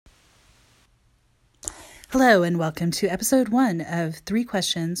Hello and welcome to episode 1 of 3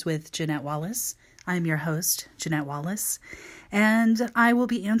 Questions with Jeanette Wallace. I'm your host, Jeanette Wallace, and I will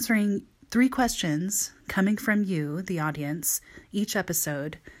be answering 3 questions coming from you, the audience, each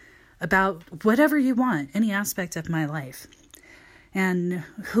episode about whatever you want, any aspect of my life. And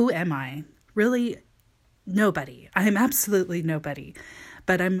who am I? Really, nobody. I'm absolutely nobody.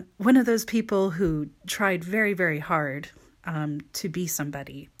 But I'm one of those people who tried very, very hard to be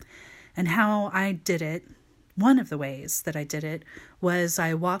somebody. And how I did it, one of the ways that I did it, was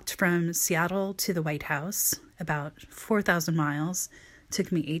I walked from Seattle to the White House, about 4,000 miles. It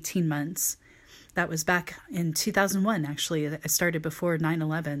took me 18 months. That was back in 2001, actually. I started before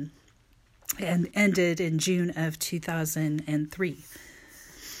 9/11 and ended in June of 2003.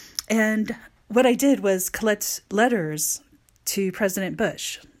 And what I did was collect letters to President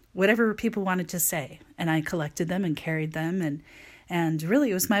Bush, whatever people wanted to say. And I collected them and carried them, and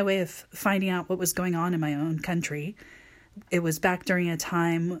really, it was my way of finding out what was going on in my own country. It was back during a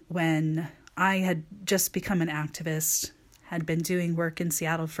time when I had just become an activist, had been doing work in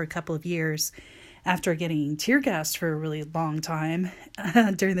Seattle for a couple of years after getting tear gassed for a really long time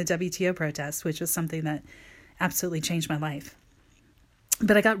during the WTO protests, which was something that absolutely changed my life.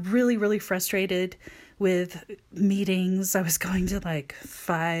 But I got really, really frustrated with meetings. I was going to like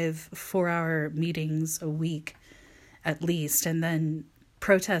 5 4-hour meetings a week at least, and then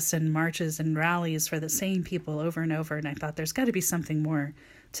protests and marches and rallies for the same people over and over. And I thought there's got to be something more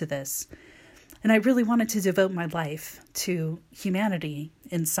to this. And I really wanted to devote my life to humanity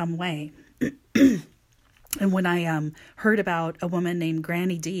in some way. And when I heard about a woman named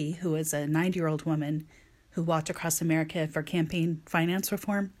Granny D, who was a 90-year-old woman who walked across America for campaign finance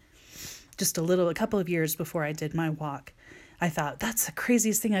reform, just a couple of years before I did my walk, I thought, that's the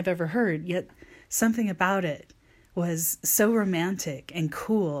craziest thing I've ever heard. Yet something about it was so romantic and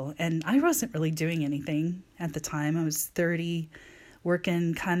cool. And I wasn't really doing anything at the time. I was 30,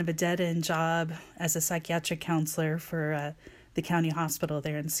 working kind of a dead-end job as a psychiatric counselor for the county hospital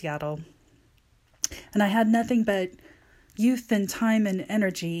there in Seattle. And I had nothing but youth and time and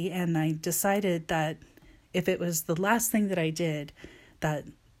energy. And I decided that if it was the last thing that I did, that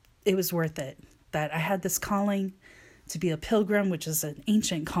it was worth it. That I had this calling to be a pilgrim, which is an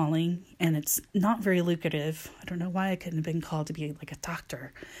ancient calling, and it's not very lucrative. I don't know why I couldn't have been called to be like a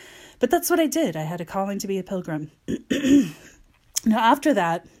doctor, but that's what I did. I had a calling to be a pilgrim. Now, after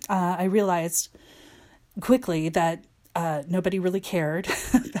that, I realized quickly that nobody really cared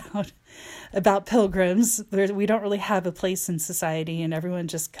about pilgrims. We don't really have a place in society, and everyone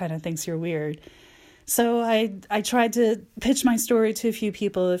just kind of thinks you're weird. So I tried to pitch my story to a few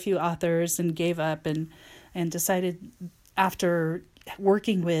people, a few authors, and gave up and decided, after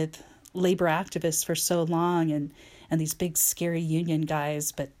working with labor activists for so long and these big scary union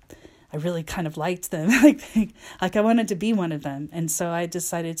guys, but I really kind of liked them. like I wanted to be one of them. And so I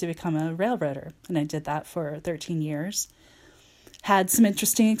decided to become a railroader, and I did that for 13 years. Had some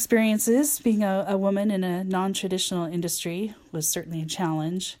interesting experiences. Being a woman in a non-traditional industry was certainly a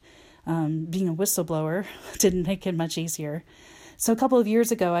challenge. Being a whistleblower didn't make it much easier. So a couple of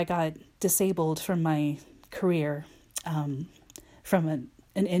years ago, I got disabled from my career from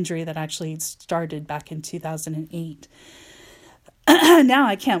an injury that actually started back in 2008. Now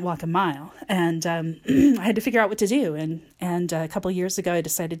I can't walk a mile, and I had to figure out what to do. And a couple of years ago, I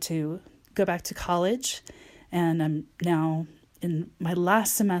decided to go back to college, and I'm now in my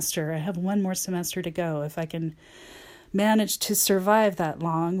last semester. I have one more semester to go. If I can manage to survive that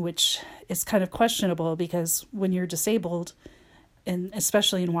long, which is kind of questionable, because when you're disabled, and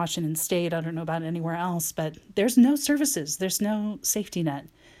especially in Washington State, I don't know about anywhere else, but there's no services. There's no safety net.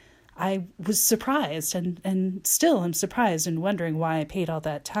 I was surprised and still am surprised and wondering why I paid all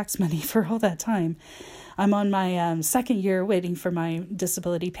that tax money for all that time. I'm on my second year waiting for my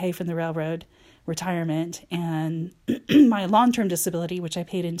disability pay from the railroad, retirement, and my long-term disability, which I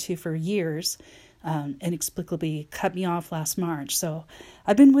paid into for years, inexplicably cut me off last March. So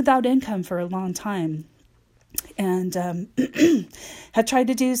I've been without income for a long time. And have tried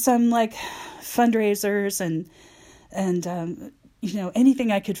to do some like fundraisers and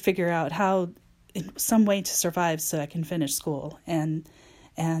anything I could figure out how in some way to survive so I can finish school. And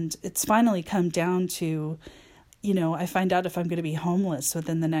it's finally come down to, I find out if I'm going to be homeless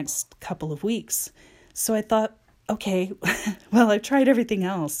within the next couple of weeks. So I thought, okay, well, I've tried everything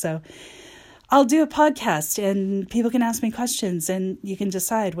else. So I'll do a podcast and people can ask me questions, and you can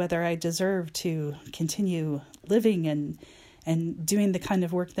decide whether I deserve to continue living and doing the kind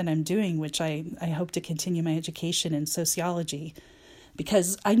of work that I'm doing, which I hope to continue my education in sociology,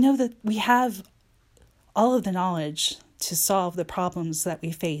 because I know that we have all of the knowledge to solve the problems that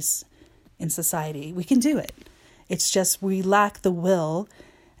we face in society. We can do it. It's just we lack the will,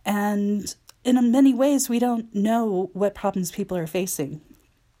 and in many ways we don't know what problems people are facing.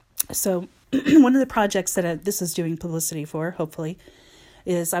 So one of the projects that this is doing publicity for, hopefully,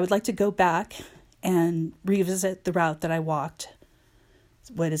 is I would like to go back and revisit the route that I walked,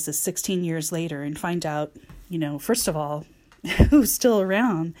 16 years later, and find out, first of all, who's still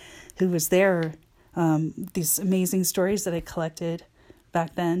around, who was there, these amazing stories that I collected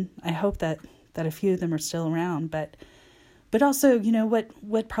back then. I hope that a few of them are still around, but also,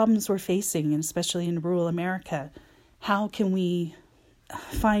 what problems we're facing, and especially in rural America. How can we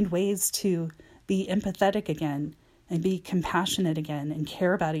find ways to be empathetic again and be compassionate again and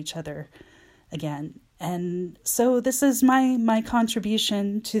care about each other again? And so this is my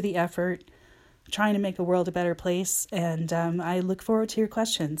contribution to the effort, trying to make a world a better place. And I look forward to your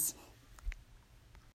questions.